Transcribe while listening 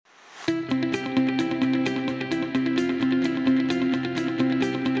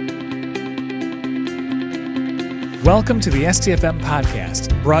Welcome to the STFM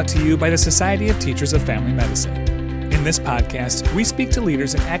podcast, brought to you by the Society of Teachers of Family Medicine. In this podcast, we speak to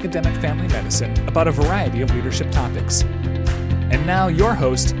leaders in academic family medicine about a variety of leadership topics. And now your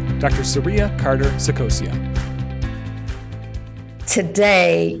host, Dr. Saria Carter-Sakosia.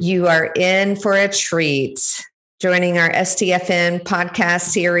 Today, you are in for a treat. Joining our STFM podcast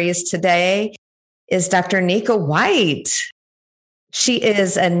series today is Dr. Nika White. She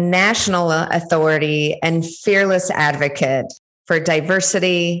is a national authority and fearless advocate for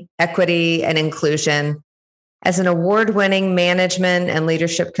diversity, equity, and inclusion. As an award-winning management and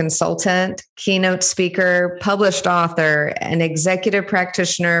leadership consultant, keynote speaker, published author, and executive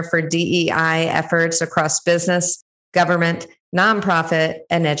practitioner for DEI efforts across business, government, nonprofit,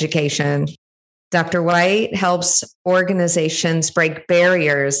 and education. Dr. White helps organizations break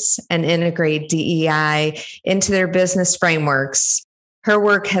barriers and integrate DEI into their business frameworks. Her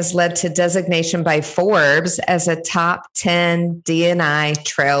work has led to designation by Forbes as a top 10 D&I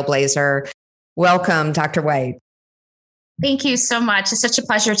trailblazer. Welcome, Dr. White. Thank you so much. It's such a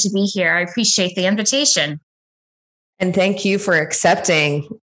pleasure to be here. I appreciate the invitation. And thank you for accepting.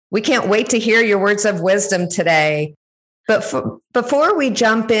 We can't wait to hear your words of wisdom today. But before we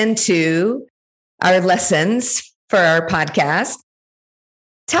jump into our lessons for our podcast,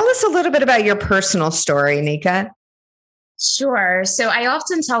 tell us a little bit about your personal story, Nika. Sure. So I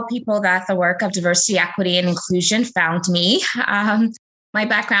often tell people that the work of diversity, equity, and inclusion found me. My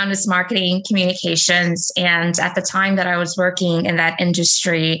background is marketing communications. And at the time that I was working in that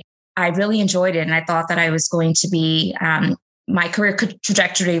industry, I really enjoyed it. And I thought that I was going to be, my career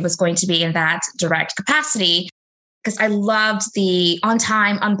trajectory was going to be in that direct capacity, because I loved the on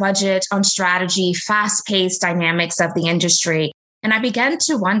time, on budget, on strategy, fast-paced dynamics of the industry. And I began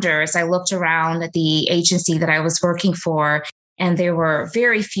to wonder as I looked around at the agency that I was working for, and there were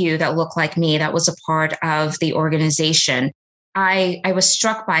very few that looked like me that was a part of the organization. I was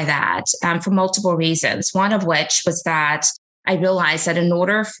struck by that for multiple reasons, one of which was that I realized that in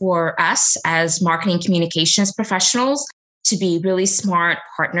order for us as marketing communications professionals to be really smart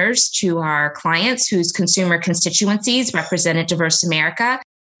partners to our clients whose consumer constituencies represented diverse America,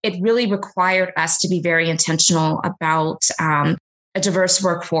 it really required us to be very intentional about a diverse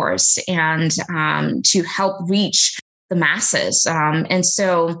workforce and to help reach the masses. And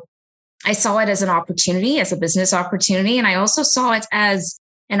so I saw it as an opportunity, as a business opportunity. And I also saw it as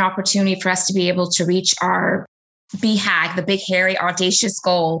an opportunity for us to be able to reach our BHAG, the big, hairy, audacious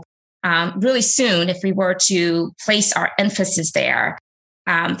goal, really soon if we were to place our emphasis there.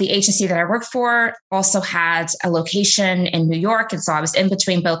 The agency that I worked for also had a location in New York. And so I was in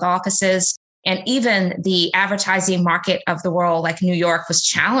between both offices. And even the advertising market of the world, like New York, was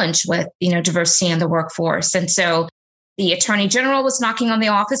challenged with, diversity in the workforce. And so the Attorney General was knocking on the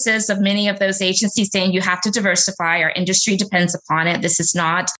offices of many of those agencies saying, you have to diversify. Our industry depends upon it. This is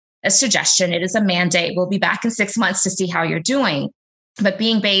not a suggestion. It is a mandate. We'll be back in 6 months to see how you're doing. But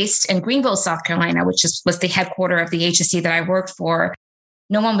being based in Greenville, South Carolina, which was the headquarters of the agency that I worked for,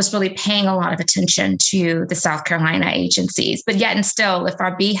 no one was really paying a lot of attention to the South Carolina agencies. But yet and still, if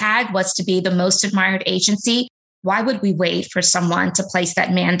our BHAG was to be the most admired agency, why would we wait for someone to place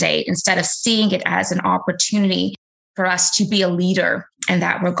that mandate instead of seeing it as an opportunity for us to be a leader in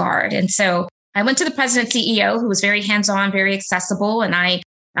that regard? And so I went to the president CEO, who was very hands-on, very accessible, and I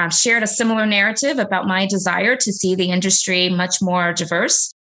shared a similar narrative about my desire to see the industry much more diverse.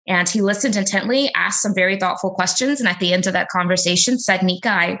 And he listened intently, asked some very thoughtful questions. And at the end of that conversation said, Nika,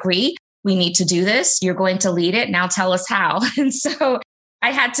 I agree. We need to do this. You're going to lead it. Now tell us how. And so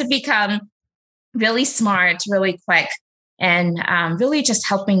I had to become really smart, really quick, and really just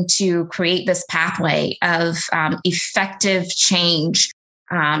helping to create this pathway of effective change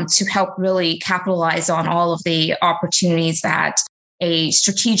to help really capitalize on all of the opportunities that a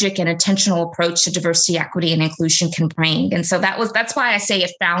strategic and intentional approach to diversity, equity, and inclusion can bring. And so that's why I say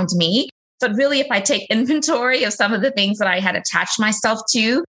it found me. But really, if I take inventory of some of the things that I had attached myself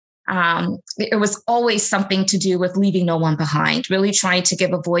to, it was always something to do with leaving no one behind, really trying to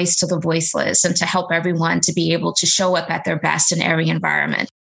give a voice to the voiceless and to help everyone to be able to show up at their best in every environment.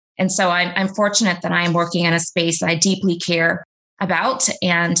 And so I'm fortunate that I am working in a space that I deeply care about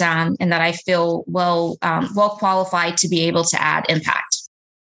and that I feel well qualified to be able to add impact.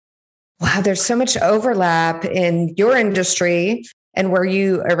 Wow, there's so much overlap in your industry and where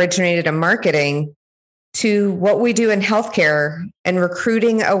you originated in marketing to what we do in healthcare and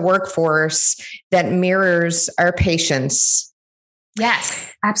recruiting a workforce that mirrors our patients.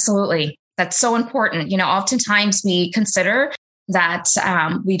 Yes, absolutely. That's so important. Oftentimes we consider that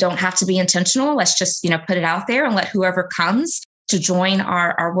we don't have to be intentional. Let's just, put it out there and let whoever comes to join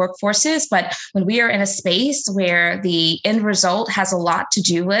our workforces. But when we are in a space where the end result has a lot to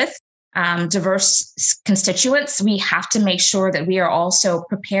do with diverse constituents, we have to make sure that we are also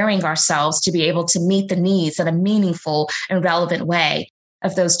preparing ourselves to be able to meet the needs in a meaningful and relevant way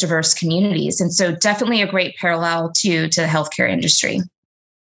of those diverse communities. And so definitely a great parallel to the healthcare industry.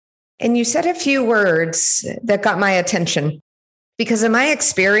 And you said a few words that got my attention, because in my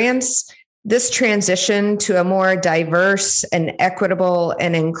experience, this transition to a more diverse and equitable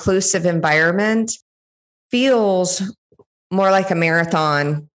and inclusive environment feels more like a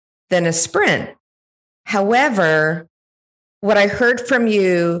marathon than a sprint. However, what I heard from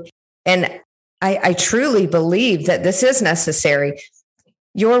you, and I truly believe that this is necessary,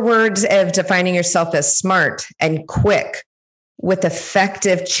 your words of defining yourself as smart and quick with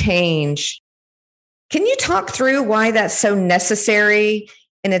effective change. Can you talk through why that's so necessary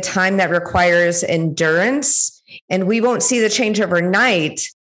in a time that requires endurance? And we won't see the change overnight,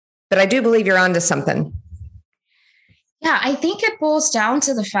 but I do believe you're onto something. Yeah, I think it boils down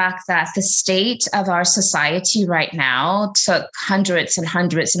to the fact that the state of our society right now took hundreds and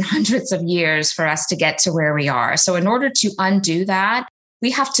hundreds and hundreds of years for us to get to where we are. So in order to undo that,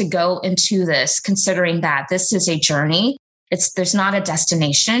 we have to go into this considering that this is a journey. There's not a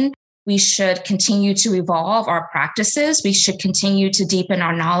destination. We should continue to evolve our practices. We should continue to deepen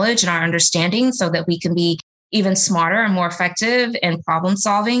our knowledge and our understanding so that we can be even smarter and more effective in problem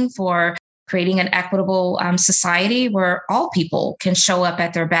solving for creating an equitable society where all people can show up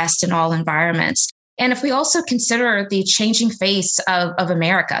at their best in all environments. And if we also consider the changing face of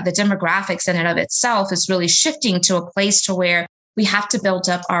America, the demographics in and of itself is really shifting to a place to where we have to build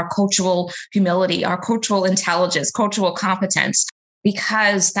up our cultural humility, our cultural intelligence, cultural competence,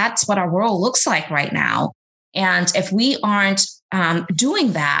 because that's what our world looks like right now. And if we aren't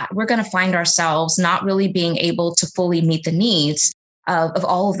doing that, we're going to find ourselves not really being able to fully meet the needs of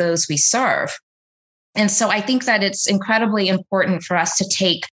all of those we serve. And so I think that it's incredibly important for us to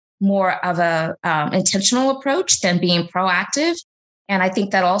take more of a intentional approach than being proactive. And I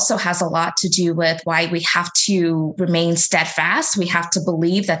think that also has a lot to do with why we have to remain steadfast. We have to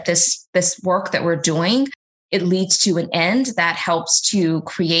believe that this work that we're doing, it leads to an end that helps to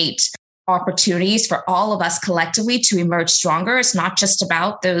create opportunities for all of us collectively to emerge stronger. It's not just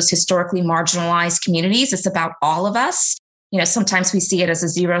about those historically marginalized communities. It's about all of us. Sometimes we see it as a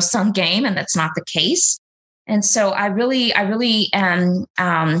zero-sum game, and that's not the case. And so I really am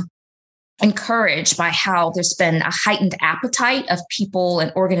encouraged by how there's been a heightened appetite of people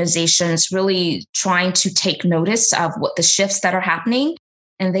and organizations really trying to take notice of what the shifts that are happening.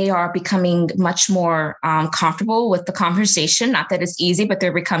 And they are becoming much more comfortable with the conversation. Not that it's easy, but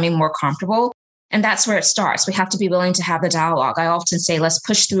they're becoming more comfortable. And that's where it starts. We have to be willing to have the dialogue. I often say, let's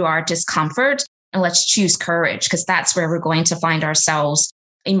push through our discomfort and let's choose courage, because that's where we're going to find ourselves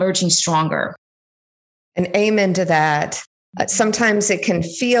emerging stronger. And amen to that. Sometimes it can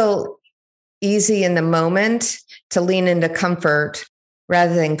feel easy in the moment to lean into comfort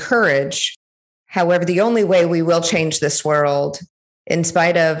rather than courage. However, the only way we will change this world, in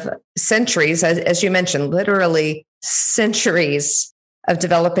spite of centuries, as you mentioned, literally centuries of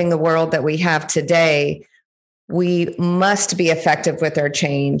developing the world that we have today, we must be effective with our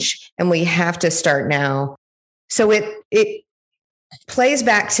change, and we have to start now. So it plays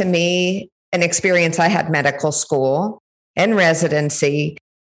back to me an experience I had medical school and residency.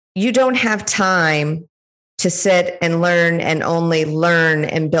 You don't have time to sit and learn and only learn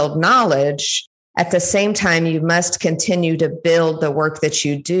and build knowledge. At the same time, you must continue to build the work that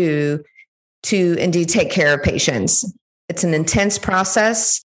you do to indeed take care of patients. It's an intense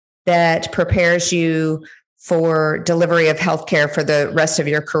process that prepares you for delivery of healthcare for the rest of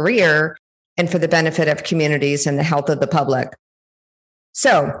your career and for the benefit of communities and the health of the public.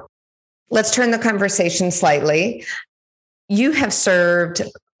 So let's turn the conversation slightly. You have served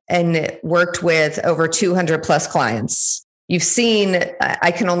and worked with over 200 plus clients. You've seen,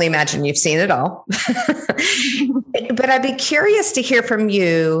 I can only imagine you've seen it all. But I'd be curious to hear from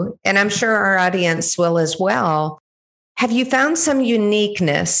you, and I'm sure our audience will as well. Have you found some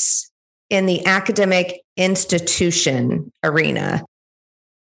uniqueness in the academic institution arena?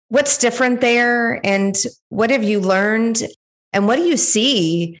 What's different there, and what have you learned, and what do you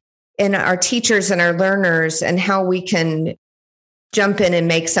see in our teachers and our learners, and how we can jump in and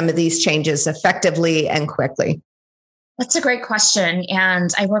make some of these changes effectively and quickly? That's a great question.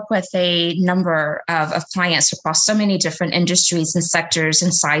 And I work with a number of clients across so many different industries and sectors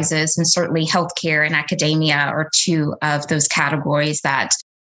and sizes, and certainly healthcare and academia are two of those categories that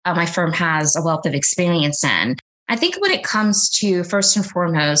my firm has a wealth of experience in. I think when it comes to, first and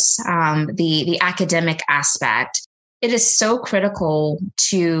foremost, the academic aspect, it is so critical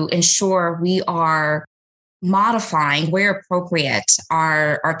to ensure we are modifying, where appropriate,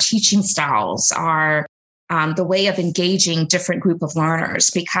 our teaching styles, the way of engaging different group of learners.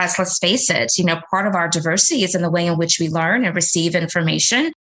 Because let's face it, part of our diversity is in the way in which we learn and receive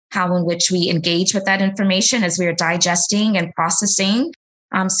information, how in which we engage with that information as we are digesting and processing.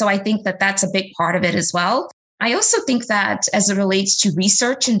 So I think that that's a big part of it as well. I also think that as it relates to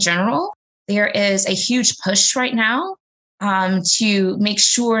research in general, there is a huge push right now to make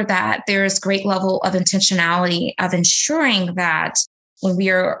sure that there is great level of intentionality of ensuring that when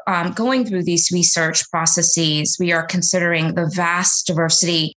we are going through these research processes, we are considering the vast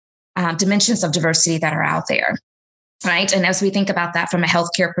diversity, dimensions of diversity that are out there, right? And as we think about that from a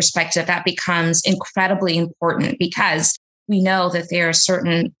healthcare perspective, that becomes incredibly important because we know that there are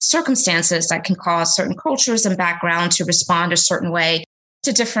certain circumstances that can cause certain cultures and background to respond a certain way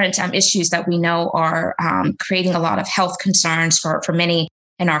to different issues that we know are creating a lot of health concerns for many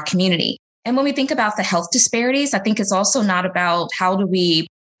in our community. And when we think about the health disparities, I think it's also not about how do we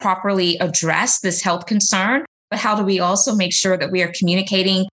properly address this health concern, but how do we also make sure that we are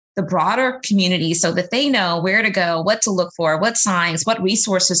communicating the broader community so that they know where to go, what to look for, what signs, what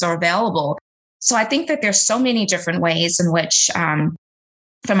resources are available. So I think that there's so many different ways in which, from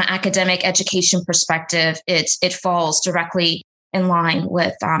an academic education perspective, it falls directly in line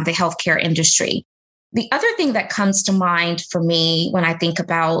with the healthcare industry. The other thing that comes to mind for me when I think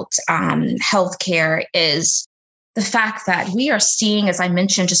about healthcare is the fact that we are seeing, as I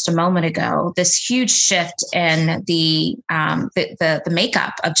mentioned just a moment ago, this huge shift in the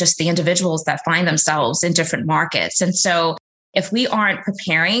makeup of just the individuals that find themselves in different markets. And so if we aren't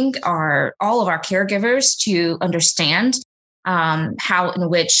preparing all of our caregivers to understand how in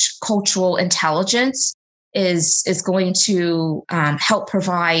which cultural intelligence is going to help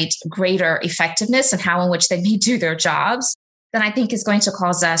provide greater effectiveness and how in which they may do their jobs, then I think is going to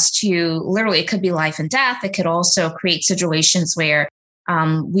cause us to literally, it could be life and death. It could also create situations where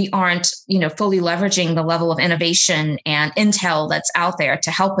we aren't, fully leveraging the level of innovation and intel that's out there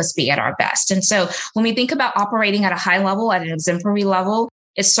to help us be at our best. And so when we think about operating at a high level, at an exemplary level,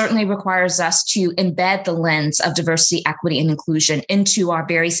 it certainly requires us to embed the lens of diversity, equity, and inclusion into our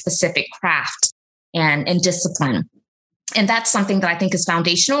very specific craft and discipline. And that's something that I think is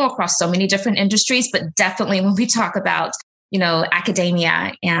foundational across so many different industries, but definitely when we talk about,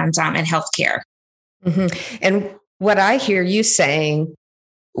 academia and healthcare. Mm-hmm. And what I hear you saying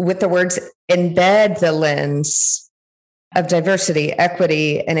with the words embed the lens of diversity,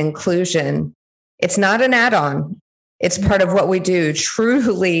 equity, and inclusion, it's not an add-on. It's part of what we do,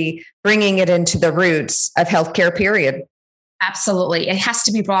 truly bringing it into the roots of healthcare, period. Absolutely. It has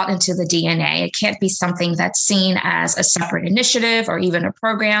to be brought into the DNA. It can't be something that's seen as a separate initiative or even a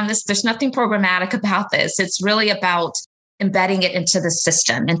program. There's nothing programmatic about this. It's really about embedding it into the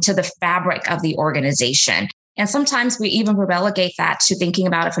system, into the fabric of the organization. And sometimes we even relegate that to thinking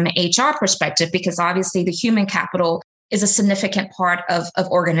about it from an HR perspective, because obviously the human capital is a significant part of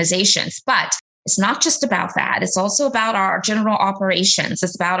organizations. But it's not just about that. It's also about our general operations.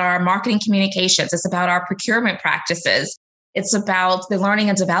 It's about our marketing communications. It's about our procurement practices. It's about the learning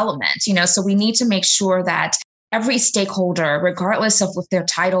and development, so we need to make sure that every stakeholder, regardless of what their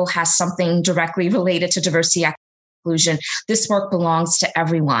title, has something directly related to diversity, equity, inclusion. This work belongs to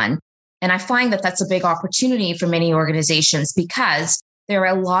everyone. And I find that that's a big opportunity for many organizations because there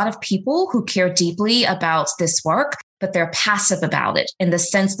are a lot of people who care deeply about this work, but they're passive about it in the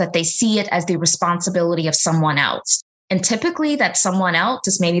sense that they see it as the responsibility of someone else. And typically that someone else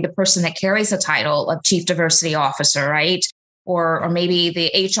is maybe the person that carries the title of Chief Diversity Officer, right? Or maybe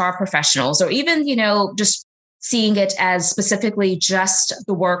the HR professionals, or even, just seeing it as specifically just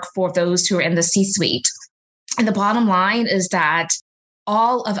the work for those who are in the C-suite. And the bottom line is that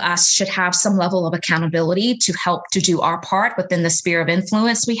all of us should have some level of accountability to help to do our part within the sphere of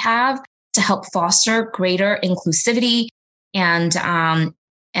influence we have to help foster greater inclusivity and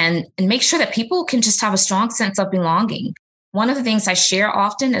make sure that people can just have a strong sense of belonging. One of the things I share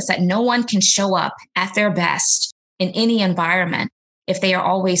often is that no one can show up at their best in any environment if they are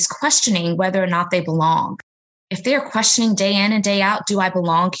always questioning whether or not they belong. If they're questioning day in and day out, do I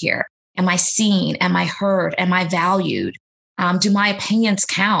belong here? Am I seen? Am I heard? Am I valued? Do my opinions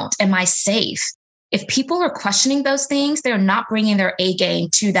count? Am I safe? If people are questioning those things, they're not bringing their A game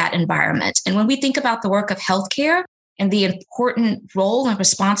to that environment. And when we think about the work of healthcare and the important role and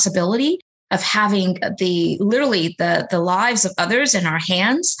responsibility of having the lives of others in our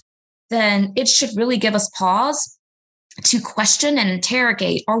hands, then it should really give us pause to question and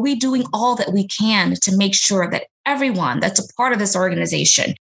interrogate, are we doing all that we can to make sure that everyone that's a part of this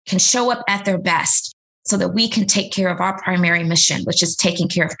organization can show up at their best so that we can take care of our primary mission, which is taking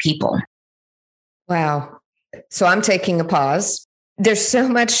care of people. Wow. So I'm taking a pause. There's so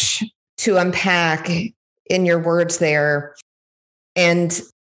much to unpack in your words there. And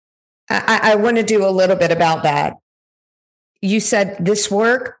I want to do a little bit about that. You said this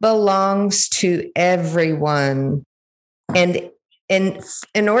work belongs to everyone. And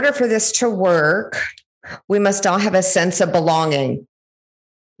in order for this to work, we must all have a sense of belonging.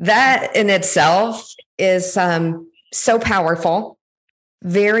 That in itself is so powerful,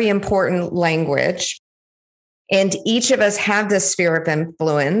 very important language. And each of us have this sphere of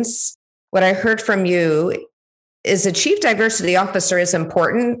influence. What I heard from you is a chief diversity officer is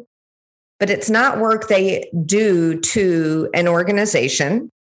important, but it's not work they do to an organization,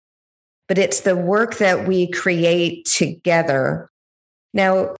 but it's the work that we create together.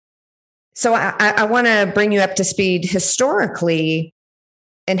 Now, so I want to bring you up to speed historically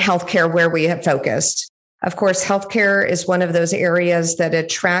in healthcare where we have focused. Of course, healthcare is one of those areas that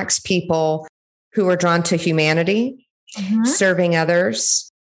attracts people who are drawn to humanity, serving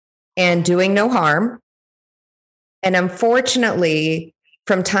others, and doing no harm. And unfortunately,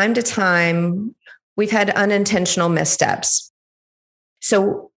 from time to time, we've had unintentional missteps.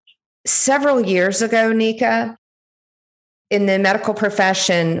 So several years ago, Nika, in the medical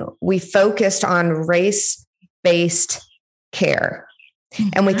profession, we focused on race-based care.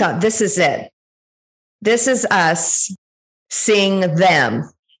 And we thought, this is it. This is us seeing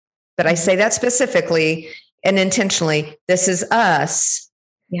them. But I say that specifically and intentionally. This is us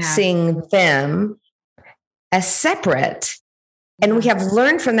seeing them as separate. And we have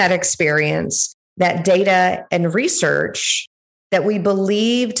learned from that experience, that data and research, that we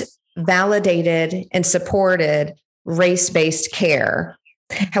believed validated and supported race-based care.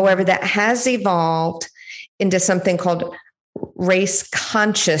 However, that has evolved into something called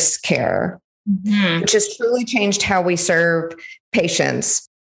race-conscious care, which has truly changed how we serve patients.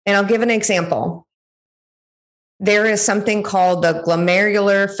 And I'll give an example. There is something called the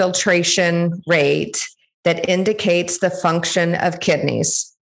glomerular filtration rate that indicates the function of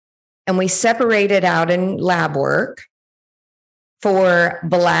kidneys. And we separate it out in lab work for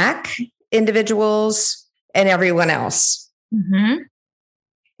Black individuals and everyone else. And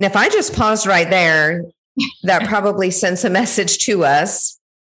if I just paused right there, that probably sends a message to us,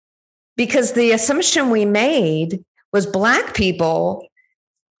 because the assumption we made was Black people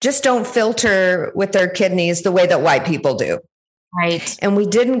just don't filter with their kidneys the way that white people do. Right. And we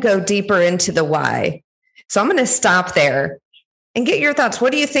didn't go deeper into the why. So I'm going to stop there and get your thoughts.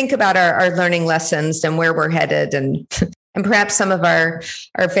 What do you think about our learning lessons and where we're headed, and perhaps some of our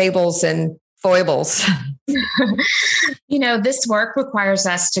fables and foibles? This work requires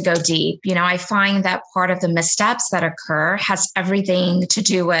us to go deep. I find that part of the missteps that occur has everything to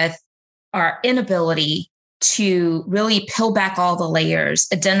do with our inability to really peel back all the layers,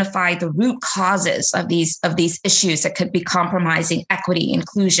 identify the root causes of these issues that could be compromising equity,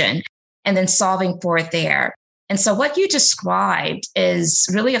 inclusion, and then solving for it there. And so what you described is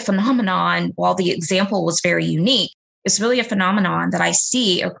really a phenomenon. While the example was very unique, it's really a phenomenon that I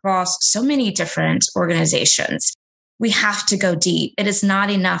see across so many different organizations. We have to go deep. It is not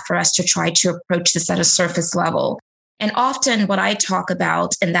enough for us to try to approach this at a surface level. And often what I talk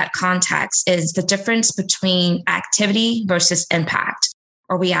about in that context is the difference between activity versus impact.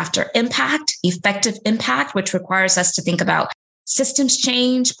 Are we after impact, effective impact, which requires us to think about systems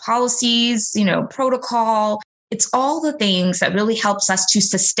change, policies, protocol? It's all the things that really helps us to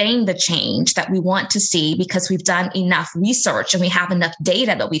sustain the change that we want to see, because we've done enough research and we have enough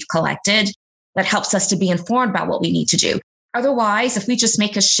data that we've collected that helps us to be informed about what we need to do. Otherwise, if we just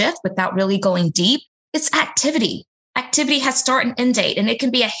make a shift without really going deep, it's activity. Activity has start and end date, and it can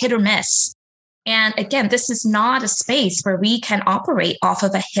be a hit or miss. And again, this is not a space where we can operate off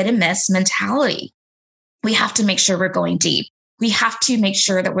of a hit and miss mentality. We have to make sure we're going deep. We have to make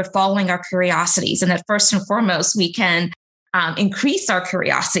sure that we're following our curiosities, and that first and foremost, we can increase our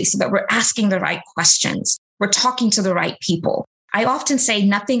curiosity so that we're asking the right questions. We're talking to the right people. I often say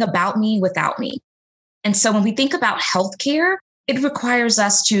nothing about me without me. And so when we think about healthcare, it requires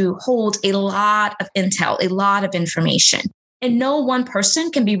us to hold a lot of intel, a lot of information. And no one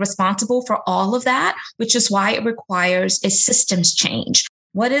person can be responsible for all of that, which is why it requires a systems change.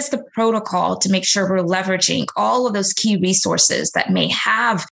 What is the protocol to make sure we're leveraging all of those key resources that may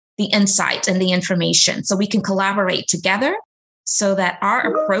have the insight and the information, so we can collaborate together so that our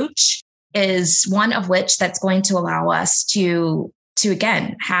approach is one of which that's going to allow us to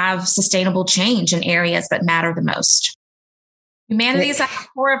again, have sustainable change in areas that matter the most. Humanity is at the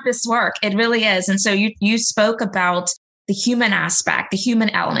core of this work. It really is. And so you spoke about the human aspect, the human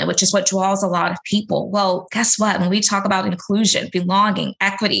element, which is what draws a lot of people. Well, guess what? When we talk about inclusion, belonging,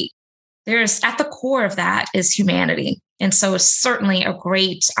 equity, there's at the core of that is humanity. And so it's certainly a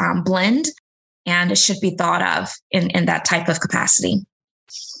great blend, and it should be thought of in that type of capacity.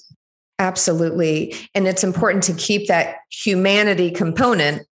 Absolutely. And it's important to keep that humanity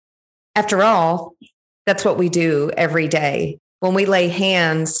component. After all, that's what we do every day. When we lay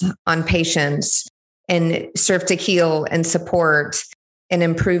hands on patients and serve to heal and support and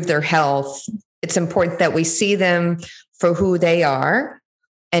improve their health, it's important that we see them for who they are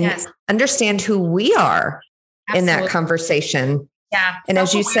and understand who we are in that conversation. Yeah. And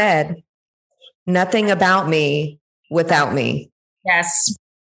as you said, nothing about me without me. Yes.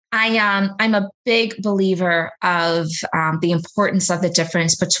 I'm a big believer of the importance of the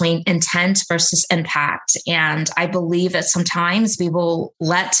difference between intent versus impact. And I believe that sometimes we will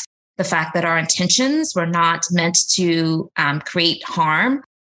let the fact that our intentions were not meant to create harm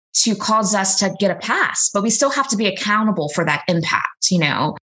to cause us to get a pass, but we still have to be accountable for that impact,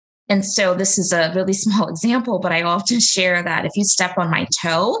 And so this is a really small example, but I often share that if you step on my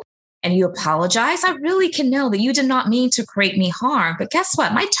toe and you apologize, I really can know that you did not mean to create me harm. But guess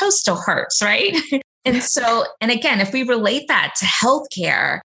what? My toe still hurts, right? And again, if we relate that to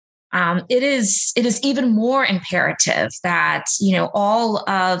healthcare, it is even more imperative that, all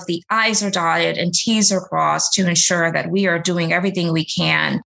of the I's are dotted and T's are crossed to ensure that we are doing everything we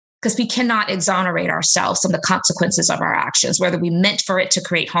can, because we cannot exonerate ourselves from the consequences of our actions, whether we meant for it to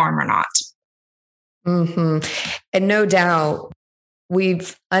create harm or not. Mm-hmm. And no doubt,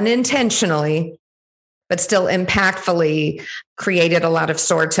 we've unintentionally, but still impactfully created a lot of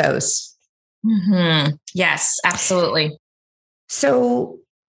sore toes. Mm-hmm. Yes, absolutely. So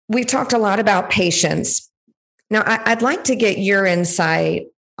we talked a lot about patients. Now, I'd like to get your insight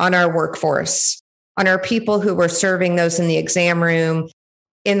on our workforce, on our people who were serving those in the exam room,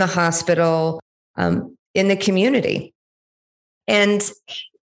 in the hospital, in the community. And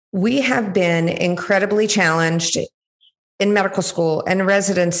we have been incredibly challenged in medical school and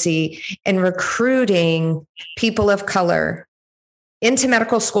residency and recruiting people of color into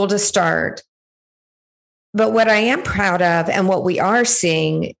medical school to start. But what I am proud of and what we are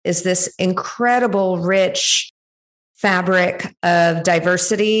seeing is this incredible, rich fabric of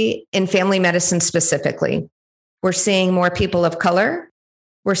diversity in family medicine specifically. We're seeing more people of color.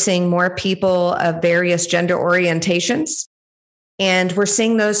 We're seeing more people of various gender orientations. And we're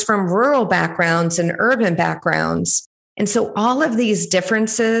seeing those from rural backgrounds and urban backgrounds. And so all of these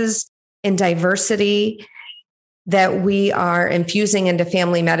differences in diversity that we are infusing into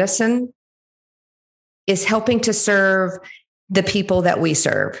family medicine is helping to serve the people that we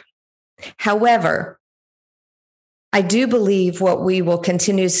serve. However, I do believe what we will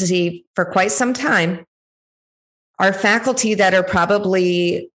continue to see for quite some time are faculty that are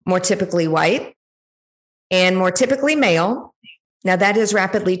probably more typically white and more typically male. Now that is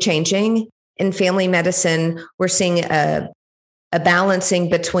rapidly changing. In family medicine, we're seeing a balancing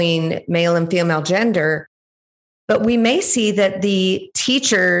between male and female gender, but we may see that the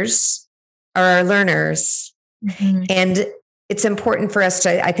teachers are our learners. Mm-hmm. And it's important for us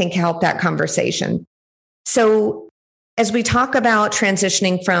to, I think, help that conversation. So as we talk about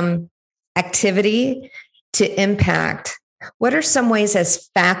transitioning from activity to impact, what are some ways as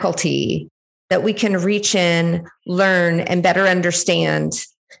faculty that we can reach in, learn, and better understand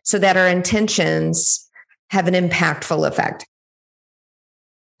so that our intentions have an impactful effect?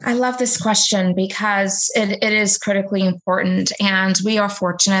 I love this question because it is critically important. And we are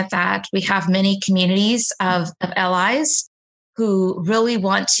fortunate that we have many communities of allies who really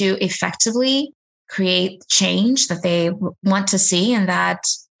want to effectively create change that they want to see and that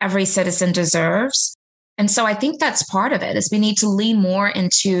every citizen deserves. And so I think that's part of it, is we need to lean more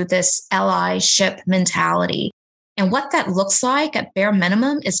into this allyship mentality. And what that looks like at bare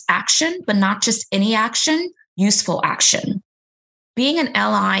minimum is action, but not just any action, useful action. Being an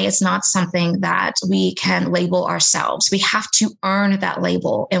ally is not something that we can label ourselves. We have to earn that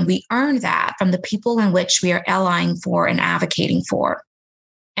label, and we earn that from the people in which we are allying for and advocating for.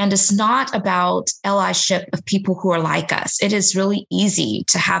 And it's not about allyship of people who are like us. It is really easy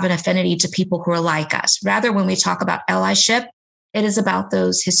to have an affinity to people who are like us. Rather, when we talk about allyship, it is about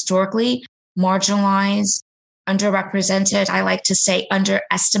those historically marginalized, underrepresented, I like to say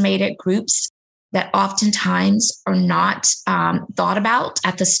underestimated groups that oftentimes are not thought about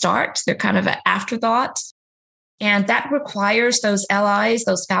at the start. They're kind of an afterthought. And that requires those allies,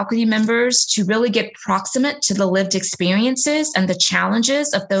 those faculty members, to really get proximate to the lived experiences and the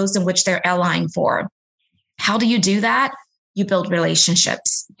challenges of those in which they're allying for. How do you do that? you build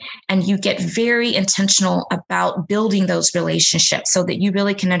relationships, and you get very intentional about building those relationships so that you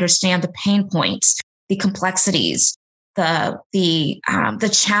really can understand the pain points, the complexities, the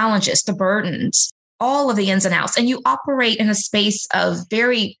challenges, the burdens, all of the ins and outs. And you operate in a space of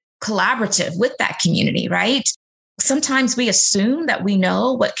very collaborative with that community, right? Sometimes we assume that we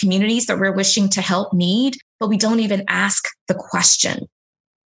know what communities that we're wishing to help need, but we don't even ask the question.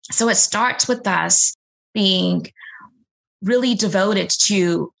 So it starts with us being really devoted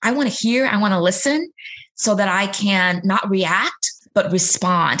to, I want to hear, I want to listen so that I can not react, but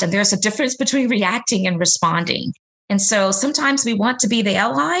respond. And there's a difference between reacting and responding. And so sometimes we want to be the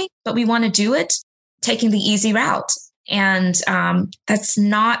ally, but we want to do it taking the easy route. And that's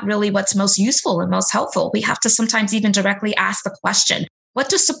not really what's most useful and most helpful. We have to sometimes even directly ask the question, what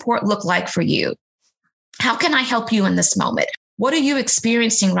does support look like for you? How can I help you in this moment? What are you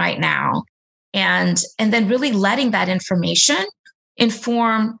experiencing right now? And then really letting that information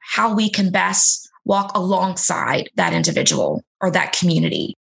inform how we can best walk alongside that individual or that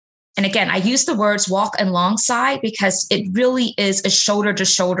community. And again, I use the words walk alongside because it really is a shoulder to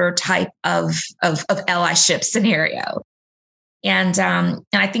shoulder type of allyship scenario. And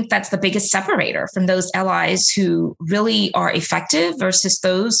I think that's the biggest separator from those allies who really are effective versus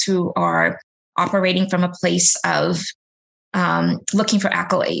those who are operating from a place of looking for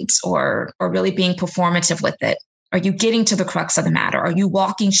accolades or really being performative with it. Are you getting to the crux of the matter? Are you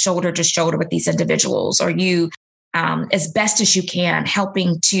walking shoulder to shoulder with these individuals? Are you, as best as you can,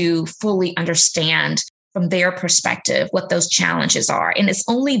 helping to fully understand from their perspective what those challenges are? And it's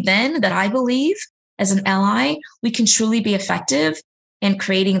only then that I believe, as an ally, we can truly be effective in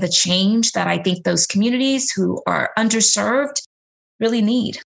creating the change that I think those communities who are underserved really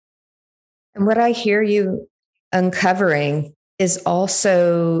need. And what I hear you uncovering is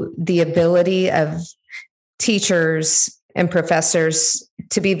also the ability of teachers and professors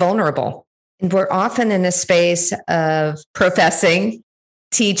to be vulnerable. And we're often in a space of professing,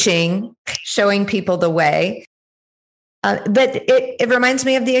 teaching, showing people the way. But it reminds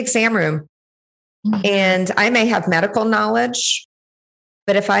me of the exam room. Mm-hmm. And I may have medical knowledge,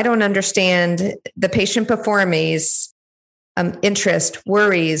 but if I don't understand the patient before me's interest,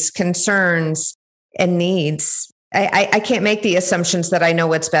 worries, concerns, and needs, I can't make the assumptions that I know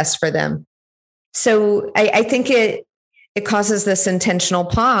what's best for them. So I think it causes this intentional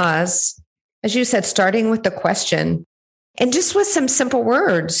pause, as you said, starting with the question and just with some simple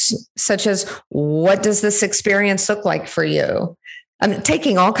words, such as, what does this experience look like for you? I'm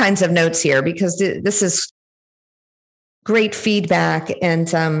taking all kinds of notes here because this is great feedback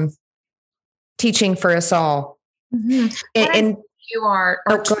and teaching for us all. Mm-hmm. And you are.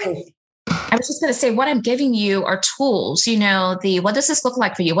 Go ahead. I was just going to say, what I'm giving you are tools. What does this look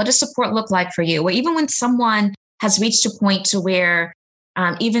like for you? What does support look like for you? Well, even when someone has reached a point to where,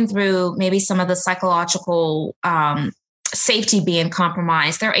 even through maybe some of the psychological safety being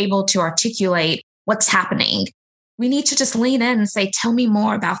compromised, they're able to articulate what's happening. We need to just lean in and say, tell me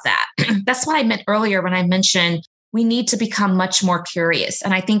more about that. That's what I meant earlier when I mentioned we need to become much more curious.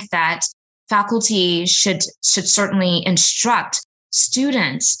 And I think that faculty should certainly instruct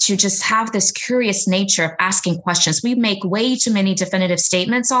students to just have this curious nature of asking questions. We make way too many definitive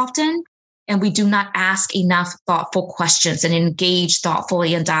statements often, and we do not ask enough thoughtful questions and engage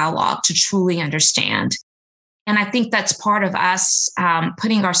thoughtfully in dialogue to truly understand. And I think that's part of us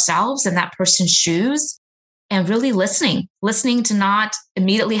putting ourselves in that person's shoes and really listening to not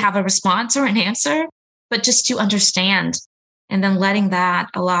immediately have a response or an answer, but just to understand. And then letting that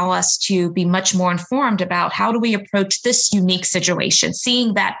allow us to be much more informed about how do we approach this unique situation,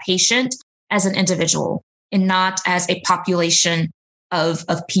 seeing that patient as an individual and not as a population of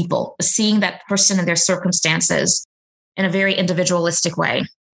people, seeing that person and their circumstances in a very individualistic way.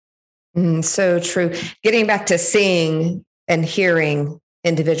 So true. Getting back to seeing and hearing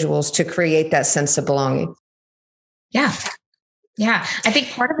individuals to create that sense of belonging. Yeah. I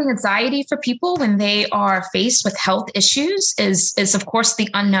think part of the anxiety for people when they are faced with health issues is of course the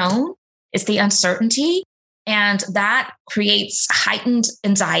unknown, is the uncertainty. And that creates heightened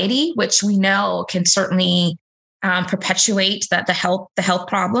anxiety, which we know can certainly perpetuate the health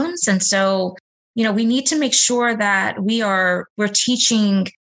problems. And so, we need to make sure that we're teaching,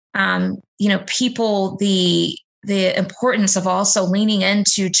 people the importance of also leaning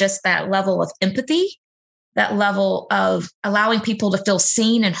into just that level of empathy, that level of allowing people to feel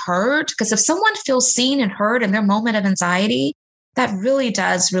seen and heard. Because if someone feels seen and heard in their moment of anxiety, that really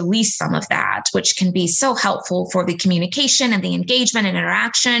does release some of that, which can be so helpful for the communication and the engagement and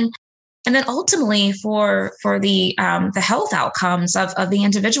interaction. And then ultimately for the health outcomes of the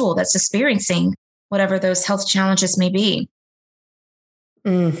individual that's experiencing whatever those health challenges may be.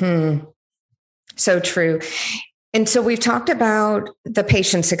 Mm-hmm. So true. And so we've talked about the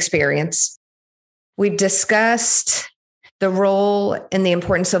patient's experience. We've discussed the role and the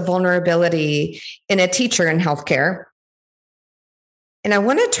importance of vulnerability in a teacher in healthcare. And I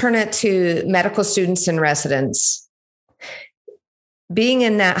want to turn it to medical students and residents. Being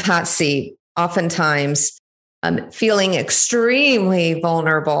in that hot seat, oftentimes feeling extremely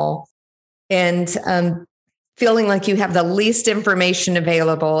vulnerable and feeling like you have the least information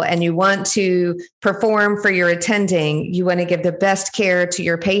available and you want to perform for your attending, you want to give the best care to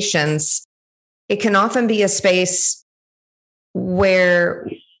your patients. It can often be a space where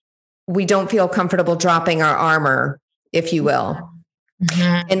we don't feel comfortable dropping our armor, if you will.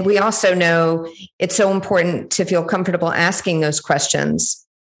 Mm-hmm. And we also know it's so important to feel comfortable asking those questions.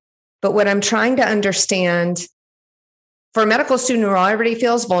 But what I'm trying to understand for a medical student who already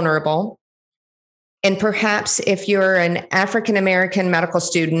feels vulnerable, and perhaps if you're an African-American medical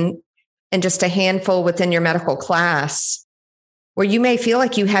student and just a handful within your medical class, where you may feel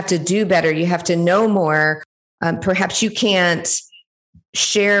like you have to do better, you have to know more, perhaps you can't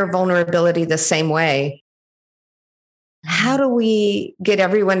share vulnerability the same way. How do we get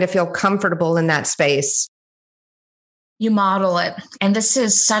everyone to feel comfortable in that space? You model it. And this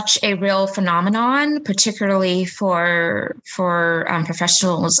is such a real phenomenon, particularly for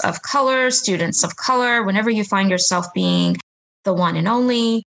professionals of color, students of color. Whenever you find yourself being the one and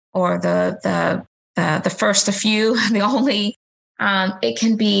only, or the first, the few, the only, it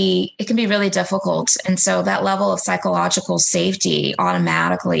can be really difficult. And so that level of psychological safety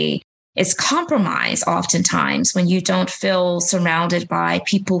automatically is compromised oftentimes when you don't feel surrounded by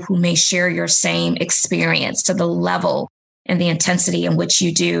people who may share your same experience to the level and the intensity in which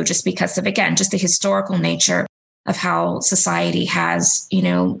you do, just because of, again, just the historical nature of how society has,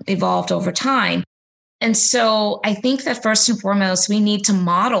 evolved over time. And so I think that first and foremost, we need to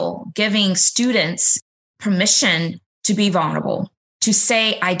model giving students permission to be vulnerable, to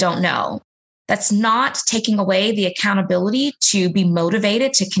say, I don't know. That's not taking away the accountability to be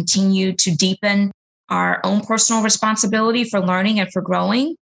motivated to continue to deepen our own personal responsibility for learning and for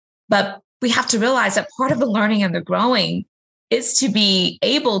growing. But we have to realize that part of the learning and the growing is to be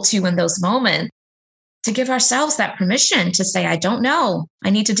able to, in those moments, to give ourselves that permission to say, I don't know. I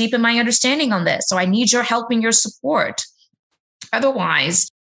need to deepen my understanding on this. So I need your help and your support. Otherwise,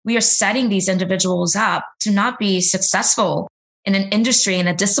 we are setting these individuals up to not be successful in an industry, in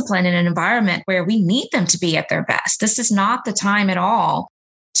a discipline, in an environment where we need them to be at their best. This is not the time at all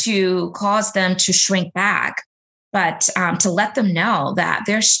to cause them to shrink back, but to let them know that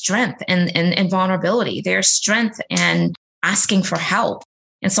there's strength in vulnerability, there's strength in asking for help.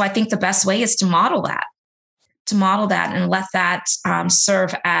 And so I think the best way is to model that and let that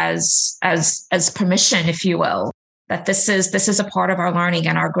serve as permission, if you will, that this is a part of our learning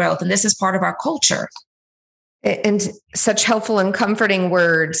and our growth, and this is part of our culture. And such helpful and comforting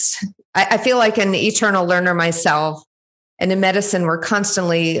words. I feel like an eternal learner myself. And in medicine, we're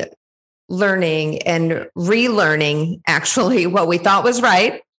constantly learning and relearning actually what we thought was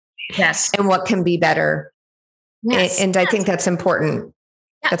right. Yes. And what can be better. Yes. And I think that's important.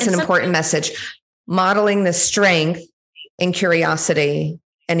 Yeah, that's an important message. Modeling the strength and curiosity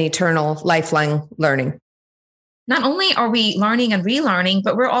and eternal lifelong learning. Not only are we learning and relearning,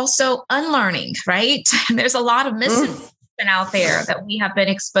 but we're also unlearning, right? There's a lot of misinformation out there that we have been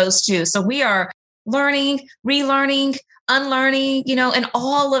exposed to. So we are learning, relearning, unlearning, and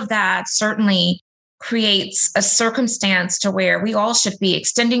all of that certainly creates a circumstance to where we all should be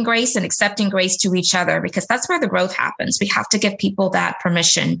extending grace and accepting grace to each other, because that's where the growth happens. We have to give people that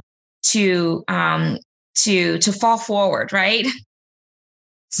permission to fall forward, right?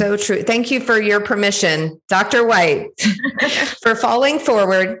 So true. Thank you for your permission, Dr. White, for falling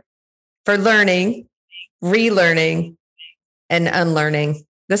forward, for learning, relearning, and unlearning.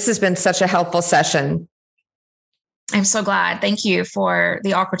 This has been such a helpful session. I'm so glad. Thank you for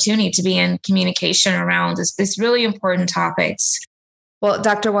the opportunity to be in communication around this really important topics. Well,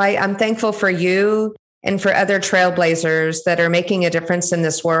 Dr. White, I'm thankful for you and for other trailblazers that are making a difference in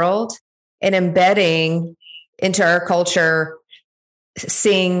this world and embedding into our culture,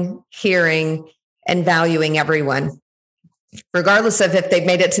 seeing, hearing, and valuing everyone. Regardless of if they've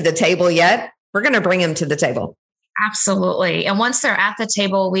made it to the table yet, we're going to bring them to the table. Absolutely. And once they're at the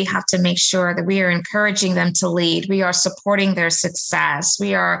table, we have to make sure that we are encouraging them to lead. We are supporting their success.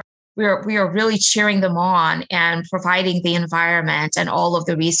 We are really cheering them on and providing the environment and all of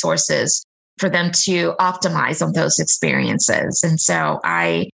the resources for them to optimize on those experiences. And so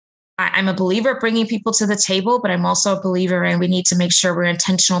I'm a believer bringing people to the table, but I'm also a believer in we need to make sure we're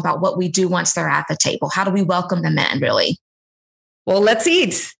intentional about what we do once they're at the table. How do we welcome them in, really? Well, let's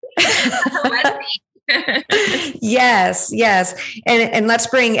eat. Yes. And let's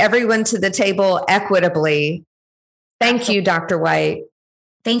bring everyone to the table equitably. Thank you, Dr. White.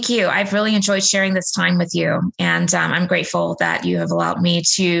 Thank you. I've really enjoyed sharing this time with you. And I'm grateful that you have allowed me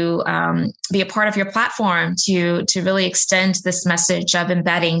to be a part of your platform to really extend this message of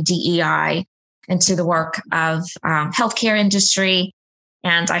embedding DEI into the work of healthcare industry.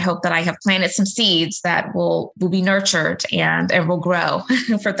 And I hope that I have planted some seeds that will be nurtured and will grow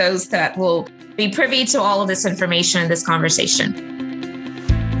for those that will be privy to all of this information and this conversation.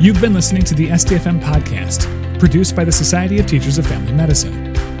 You've been listening to the STFM podcast, produced by the Society of Teachers of Family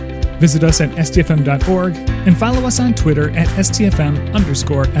Medicine. Visit us at stfm.org and follow us on Twitter at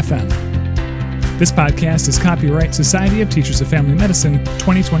STFM_FM. This podcast is copyright Society of Teachers of Family Medicine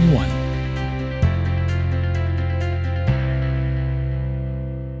 2021.